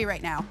 76-3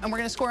 right now. And we're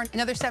going to score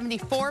another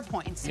 74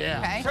 points.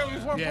 Yeah. Okay?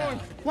 74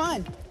 points.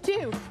 1,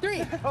 2,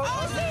 3.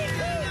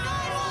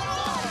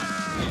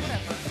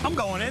 I'm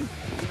going in.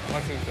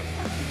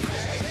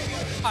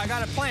 I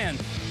got a plan.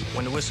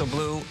 When the whistle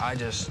blew, I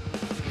just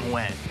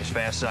went as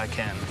fast as I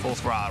can, full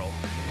throttle.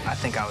 I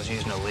think I was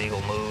using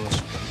illegal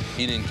moves.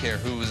 He didn't care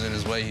who was in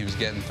his way, he was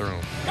getting through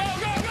them.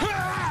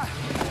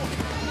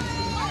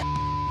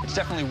 It's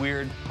definitely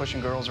weird pushing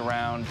girls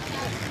around,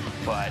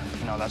 but,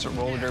 you know, that's what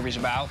roller derby's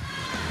about.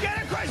 Get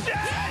it, Christian!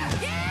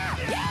 Yeah!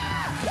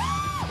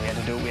 Yeah! We had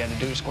to do what we had to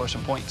do to score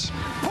some points.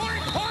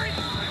 Point! Point!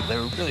 They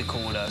were really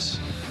cool with us.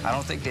 I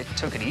don't think they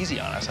took it easy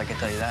on us, I can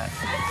tell you that.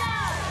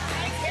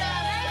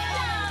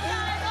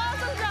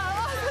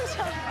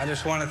 I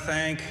just want to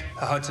thank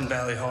the Hudson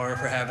Valley Horror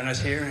for having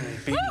us here and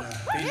beating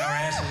our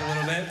asses a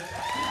little bit.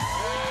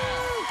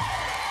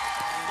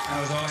 That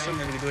was awesome.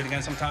 Maybe we can do it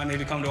again sometime.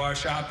 Maybe come to our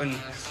shop and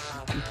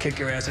kick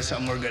your ass at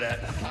something we're good at.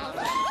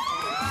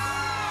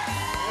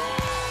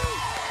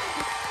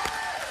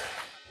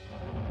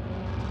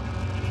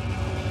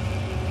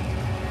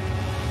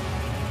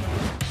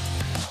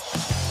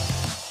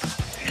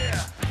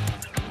 Yeah.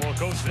 Well, it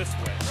goes this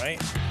way,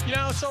 right? You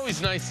know, it's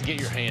always nice to get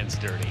your hands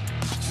dirty.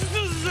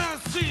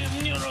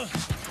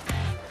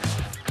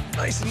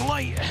 Nice and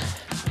light.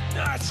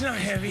 No, it's not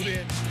heavy.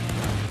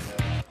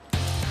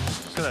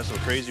 It's gonna have some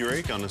crazy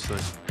rake on this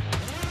thing.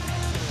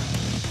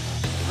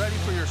 Ready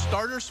for your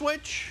starter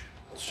switch?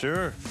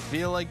 Sure.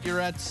 Feel like you're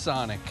at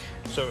Sonic.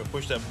 So if I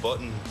push that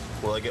button,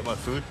 will I get my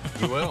food?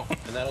 You will,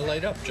 and that'll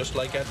light up just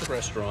like at the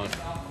restaurant.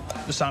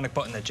 The Sonic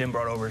button that Jim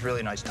brought over is a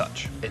really nice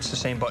touch. It's the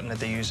same button that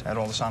they use at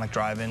all the Sonic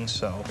drive-ins,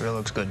 so it really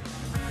looks good.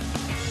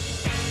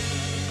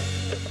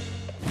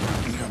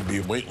 You gotta be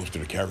a weightlifter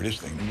to carry this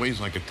thing. It weighs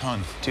like a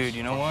ton. Dude,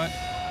 you know what?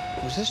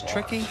 Was this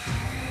tricky?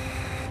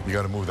 You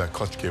gotta move that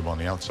clutch cable on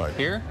the outside.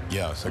 Here?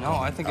 Yeah. It's like No,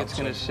 on I the think it's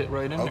gonna outside. sit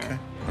right in there. Okay,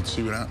 let's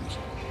see what happens.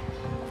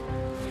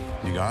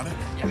 You got it?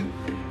 Yeah,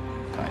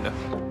 kinda.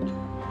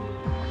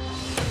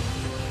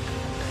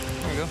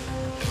 go.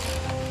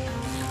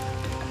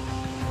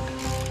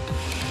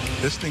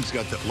 This thing's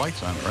got the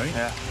lights on it, right?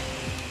 Yeah.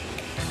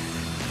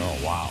 Oh,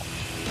 wow.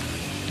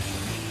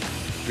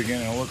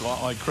 Beginning to look a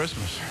lot like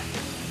Christmas.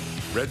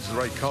 Red's the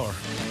right color.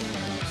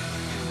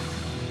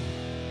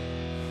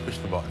 Push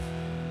the button.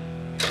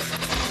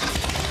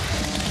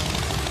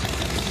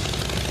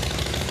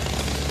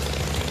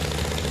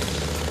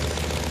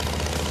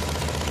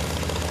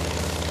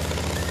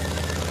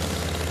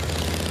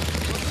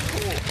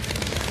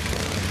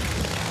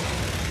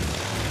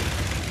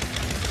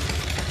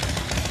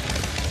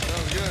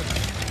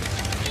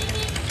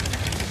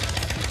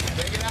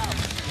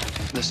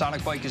 The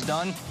Sonic bike is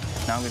done.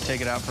 Now I'm going to take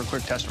it out for a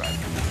quick test ride.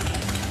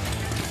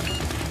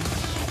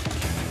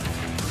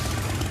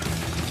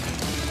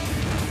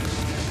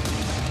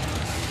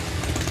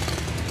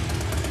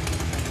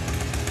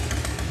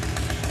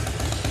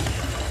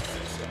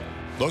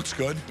 Looks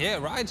good. Yeah,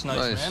 ride's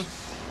nice, man.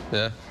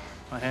 Yeah.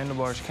 My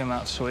handlebars came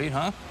out sweet,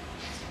 huh?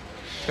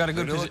 Got a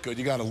good They look good.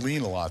 You got to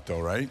lean a lot,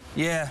 though, right?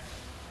 Yeah.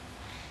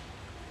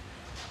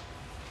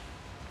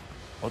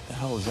 What the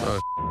hell is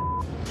that?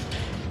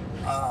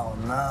 Oh,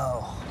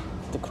 no.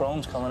 The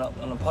chrome's coming up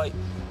on the pipe.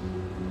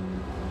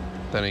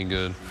 That ain't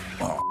good.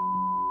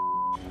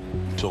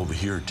 It's over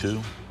here,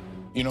 too.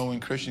 You know, when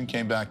Christian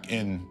came back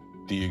in,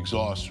 the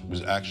exhaust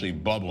was actually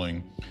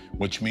bubbling,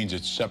 which means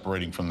it's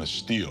separating from the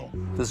steel.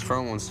 This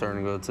front one's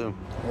starting to go, too.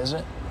 Is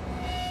it?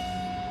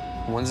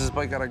 When's this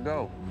bike gotta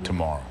go?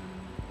 Tomorrow.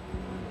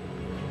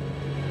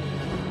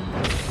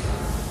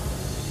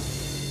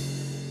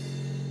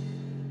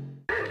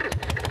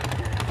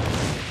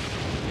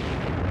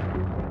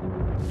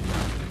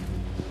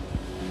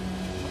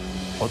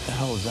 What the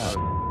hell is that?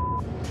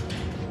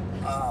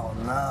 Oh,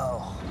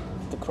 no.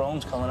 The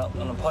chrome's coming up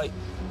on the pipe.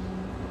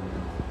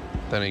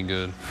 That ain't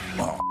good.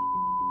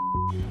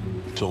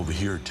 It's over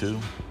here, too.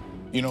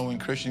 You know, when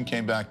Christian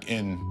came back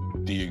in,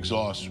 the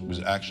exhaust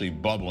was actually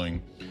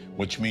bubbling,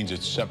 which means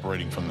it's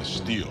separating from the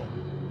steel.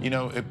 You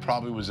know, it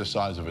probably was the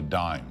size of a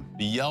dime.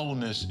 The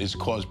yellowness is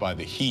caused by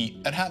the heat.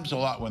 It happens a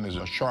lot when there's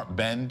a sharp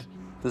bend.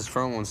 This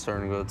front one's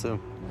starting to go, too.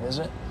 Is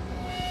it?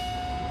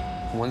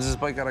 When's this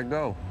bike gotta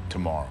go?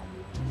 Tomorrow.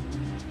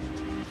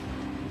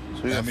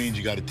 So that means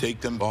you got to take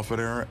them off of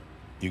there.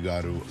 You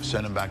got to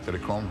send them back to the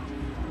chrome.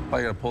 Oh,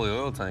 you got to pull the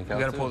oil tank out,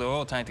 You got to pull the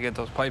oil tank to get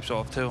those pipes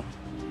off, too.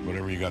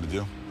 Whatever you got to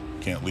do.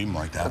 Can't leave them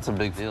like that. That's a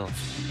big deal.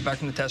 Back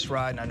from the test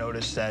ride, and I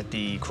noticed that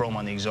the chrome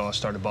on the exhaust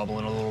started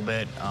bubbling a little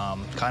bit,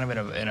 kind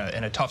of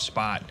in a tough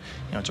spot.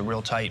 You know, it's a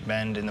real tight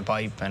bend in the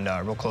pipe and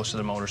real close to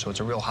the motor, so it's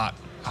a real hot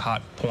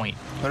point.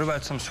 What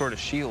about some sort of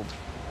shield?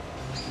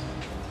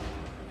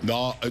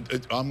 No,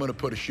 I'm going to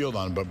put a shield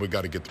on, but we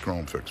got to get the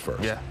chrome fixed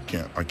first. Yeah.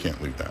 I can't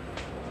leave that.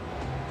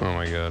 Oh,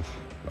 my God.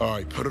 All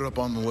right, put it up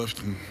on the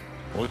lift, and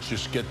let's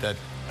just get that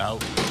out.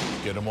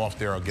 Get them off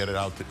there. I'll get it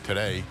out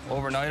today.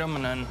 Overnight them,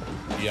 and then...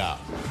 Yeah.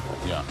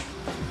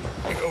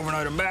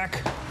 Overnight them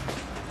back.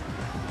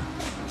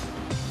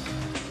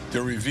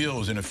 The reveal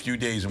is in a few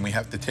days, and we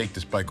have to take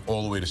this bike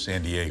all the way to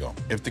San Diego.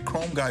 If the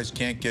chrome guys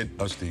can't get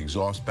us the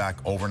exhaust back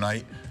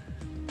overnight,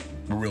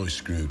 we're really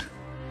screwed.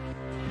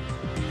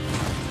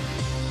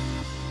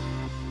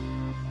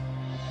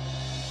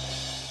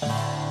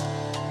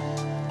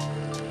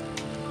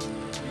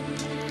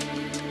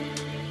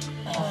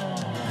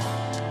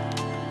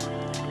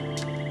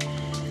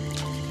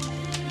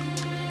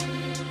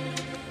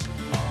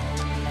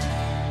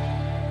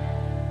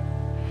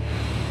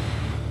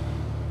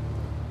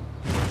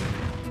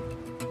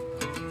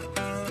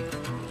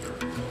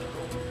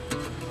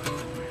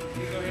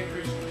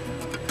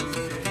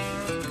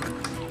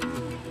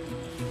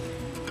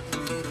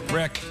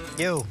 Rick.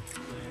 You.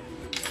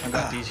 I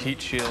got these heat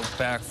shields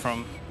back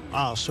from...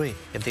 Oh, sweet.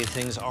 Get these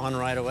things on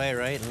right away,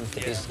 right? And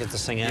get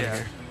this thing out of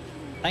here.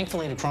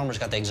 Thankfully, the chromer's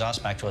got the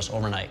exhaust back to us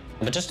overnight.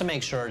 But just to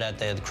make sure that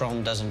the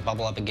chrome doesn't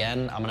bubble up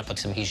again, I'm gonna put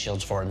some heat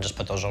shields for it and just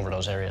put those over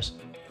those areas.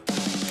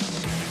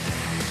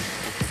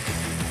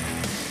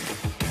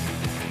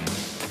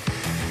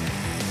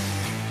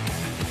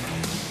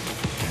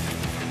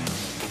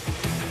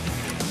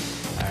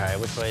 All right,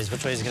 which way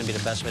is gonna be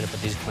the best way to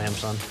put these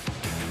clamps on?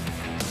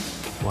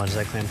 Why is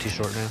that clamp too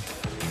short now?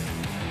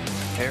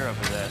 Hair up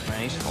his ass,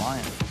 man. He's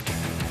flying.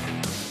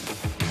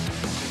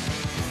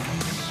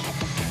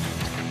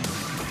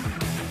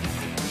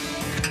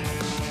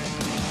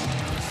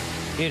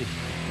 Beauty.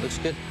 Looks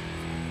good.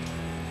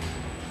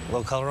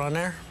 Low color on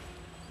there?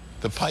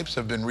 The pipes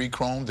have been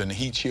re-chromed and the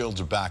heat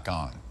shields are back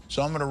on.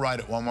 So I'm going to ride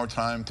it one more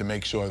time to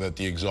make sure that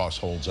the exhaust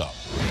holds up.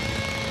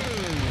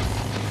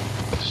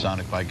 The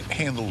Sonic bike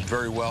handles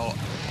very well.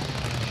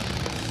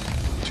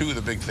 Two of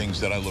the big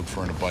things that I look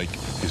for in a bike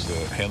is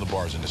the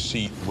handlebars and the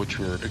seat, which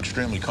are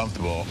extremely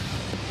comfortable.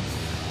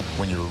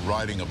 When you're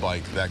riding a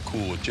bike that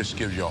cool, it just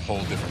gives you a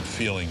whole different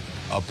feeling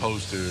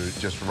opposed to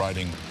just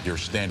riding your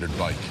standard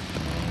bike.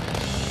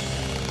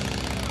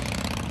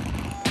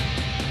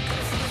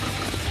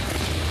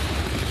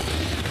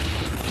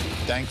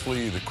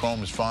 Thankfully, the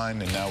chrome is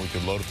fine, and now we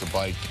can load up the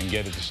bike and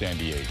get it to San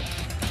Diego.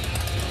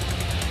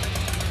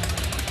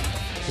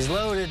 He's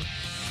loaded.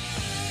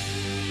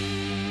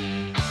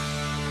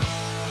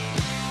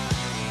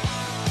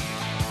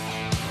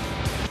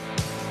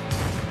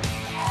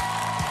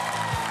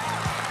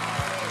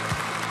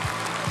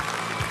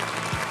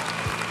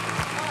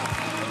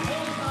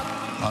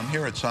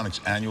 here at Sonic's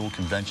annual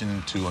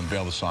convention to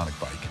unveil the Sonic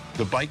bike.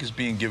 The bike is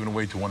being given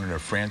away to one of their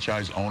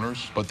franchise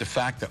owners, but the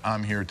fact that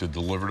I'm here to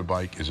deliver the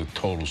bike is a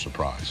total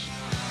surprise.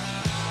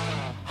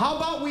 How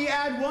about we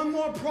add one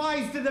more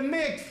prize to the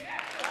mix?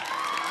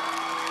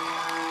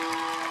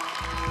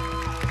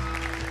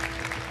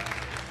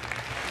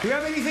 Do you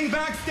have anything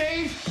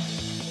backstage?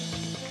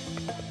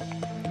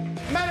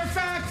 Matter of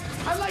fact,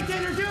 I'd like to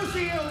introduce to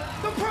you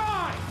the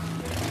prize.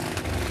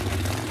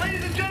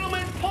 Ladies and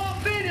gentlemen, Paul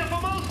Senior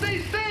from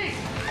OCC.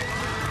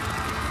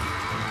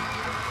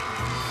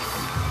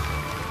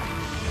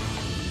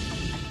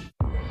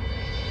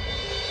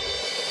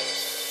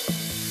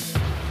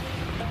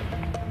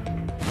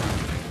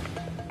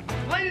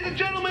 Ladies and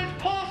gentlemen,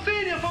 Paul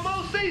Senior from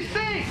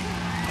OCC.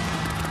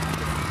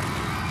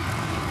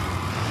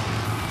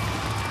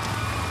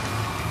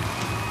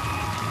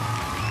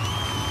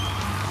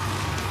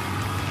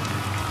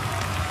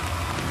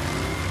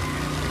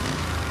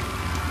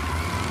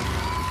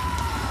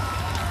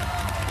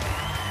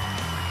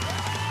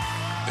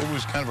 It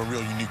was kind of a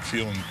real unique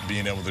feeling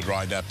being able to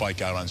ride that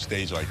bike out on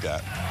stage like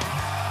that.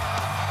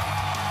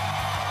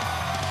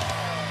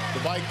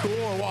 The bike cool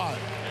or what?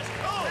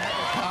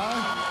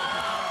 Huh?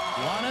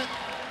 You want it?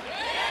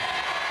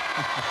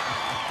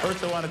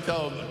 First, I want to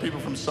tell the people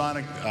from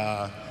Sonic,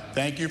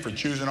 thank you for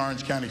choosing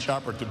Orange County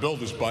Chopper to build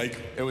this bike.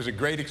 It was a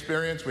great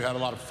experience. We had a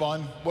lot of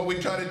fun. What we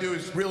try to do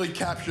is really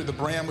capture the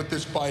brand with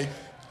this bike.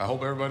 I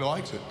hope everybody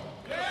likes it.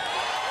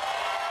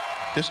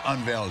 This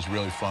unveil is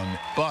really fun,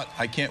 but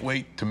I can't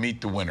wait to meet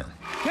the winner.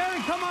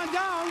 Karen, come on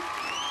down.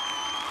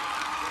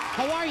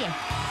 How are you?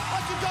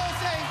 What's your goal?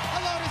 Say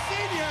hello to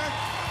Senior.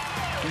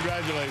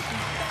 Congratulations.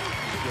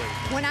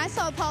 When I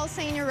saw Paul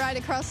Senior ride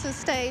across the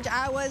stage,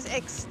 I was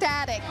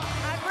ecstatic.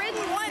 I've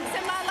ridden once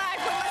in my life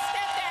with my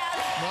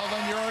stepdad. Well,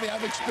 then you already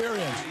have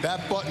experience.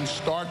 That button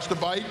starts the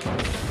bike.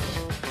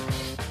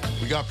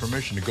 We got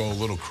permission to go a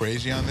little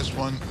crazy on this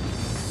one,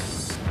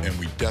 and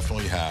we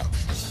definitely have.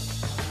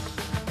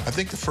 I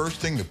think the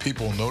first thing that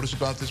people will notice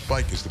about this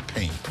bike is the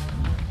paint.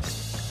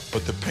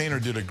 But the painter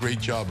did a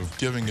great job of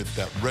giving it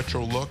that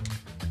retro look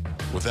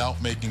without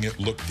making it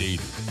look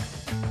dated.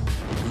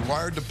 We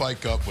wired the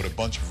bike up with a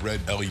bunch of red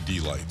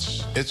LED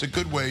lights. It's a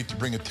good way to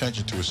bring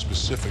attention to a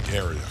specific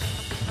area.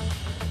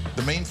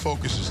 The main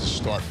focus is the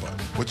start button,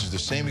 which is the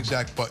same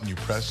exact button you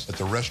press at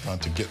the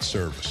restaurant to get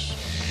service.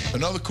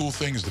 Another cool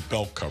thing is the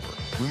belt cover.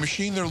 We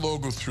machined their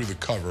logo through the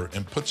cover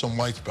and put some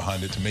lights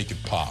behind it to make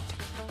it pop.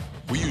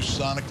 We use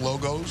Sonic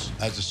logos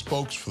as the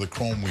spokes for the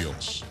chrome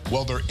wheels,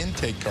 while their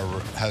intake cover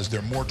has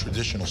their more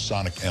traditional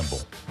Sonic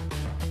emblem.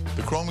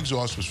 The chrome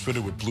exhaust was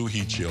fitted with blue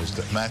heat shields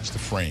that matched the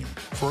frame.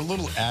 For a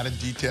little added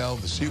detail,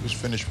 the seat was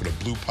finished with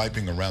a blue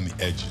piping around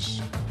the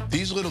edges.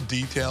 These little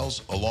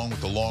details, along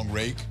with the long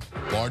rake,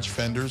 large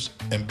fenders,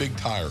 and big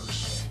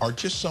tires, are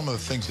just some of the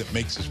things that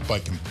makes this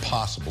bike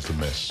impossible to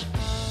miss.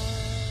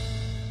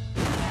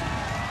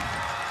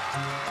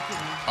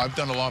 I've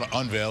done a lot of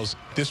unveils.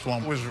 This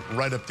one was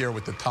right up there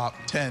with the top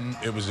 10.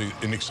 It was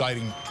an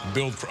exciting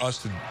build for us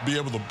to be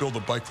able to build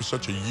a bike for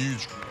such a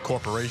huge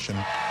corporation.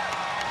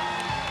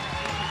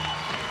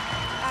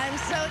 I'm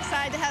so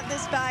excited to have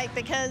this bike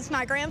because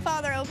my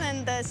grandfather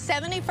opened the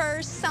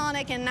 71st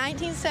Sonic in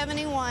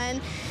 1971,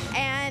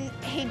 and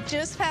he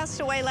just passed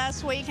away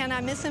last week, and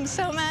I miss him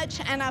so much,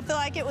 and I feel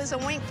like it was a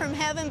wink from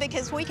heaven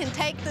because we can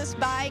take this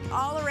bike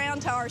all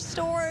around to our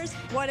stores.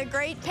 What a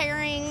great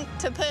pairing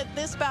to put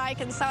this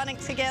bike and Sonic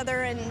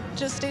together and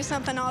just do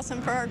something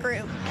awesome for our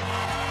group.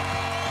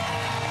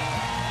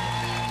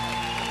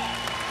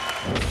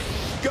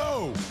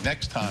 Go!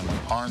 Next time on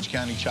Orange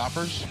County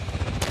Choppers.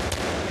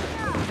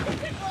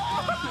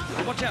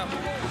 Watch out.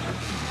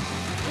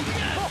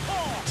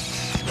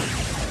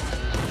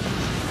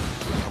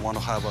 I want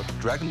to have a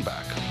Dragon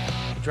back.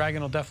 The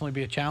Dragon will definitely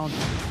be a challenge.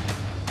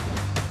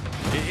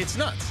 It's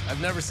nuts. I've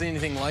never seen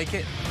anything like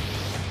it.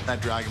 That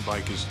Dragon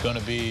bike is going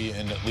to be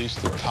in at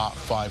least the top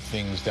 5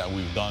 things that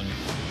we've done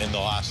in the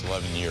last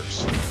 11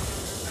 years.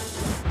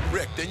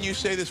 Rick, didn't you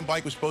say this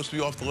bike was supposed to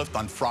be off the lift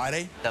on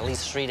Friday? At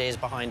least 3 days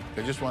behind.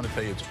 I just want to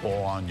tell you it's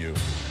all on you.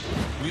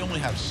 We only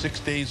have 6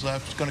 days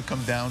left. It's going to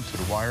come down to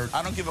the wire.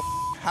 I don't give a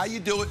how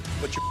you do it,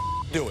 but you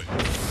do it.